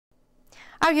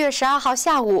2月12号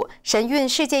下午，神韵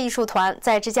世界艺术团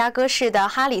在芝加哥市的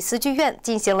哈里斯剧院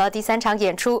进行了第3场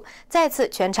演出，再次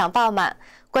全场爆满。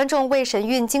观众为神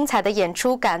韵精彩的演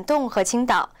出感动和倾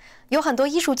倒。有很多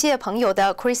艺术界朋友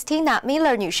的 Christina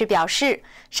Miller 女士表示，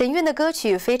神韵的歌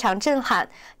曲非常震撼，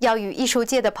要与艺术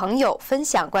界的朋友分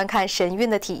享观看神韵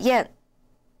的体验。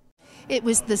 It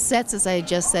was the sets, as I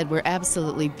just said, were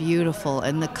absolutely beautiful,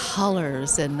 and the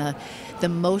colors and the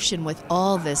motion with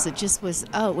all this. It just was,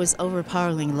 it was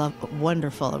overpoweringly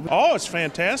wonderful. Oh, it's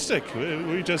fantastic.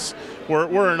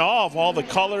 We're in awe of all the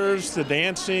colors, the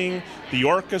dancing, the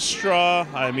orchestra.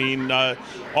 I mean,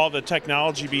 all the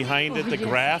technology behind it, the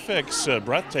graphics,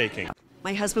 breathtaking.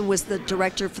 My husband was the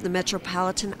director for the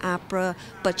Metropolitan Opera,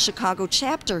 but Chicago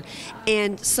chapter.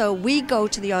 And so we go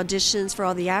to the auditions for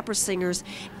all the opera singers,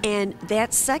 and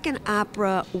that second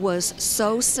opera was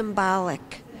so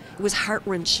symbolic. It was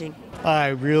heart-wrenching. I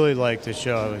really liked the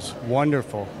show. It was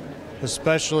wonderful,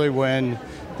 especially when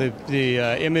the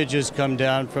images come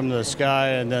down from the sky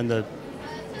and then the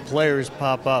players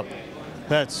pop up.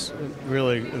 That's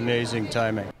really amazing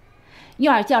timing.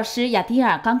 幼儿教师雅迪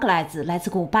尔·冈格莱子来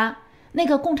自古巴。 那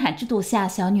个共产制度下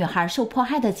小女孩受迫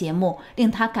害的节目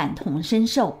令她感同身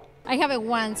受。I have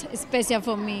one special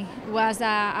for me. It was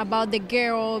about the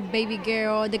girl, baby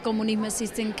girl, the communism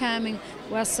system coming.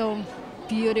 It was so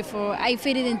beautiful. I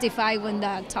feel identified with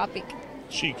that topic.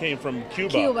 She came from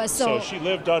Cuba, so she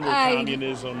lived under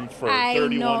communism for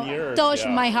 31 years. Touched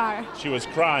my heart. She was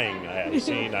crying. I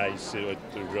see it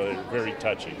really very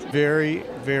touching. Very,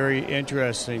 very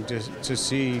interesting to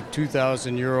see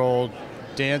 2,000-year-old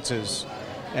dances,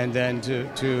 and then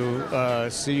to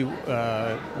see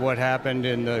what happened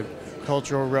in the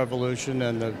Cultural Revolution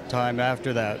and the time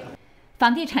after that.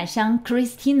 房地产商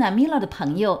Christina Miller 的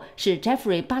朋友是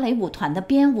Jeffrey 芭蕾舞团的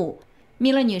编舞。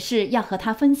Miller 女士要和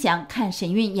他分享看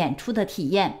神韵演出的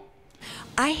体验。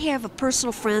I have a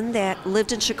personal friend that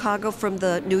lived in Chicago from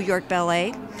the New York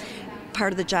Ballet,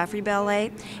 part of the Joffrey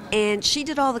Ballet, and she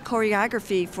did all the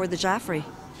choreography for the Joffrey,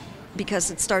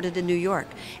 because it started in New York,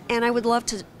 and I would love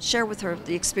to share with her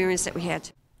the experience that we had.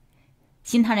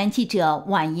 新唐人记者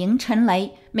婉莹、陈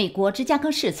雷，美国芝加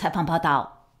哥市采访报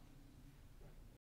道。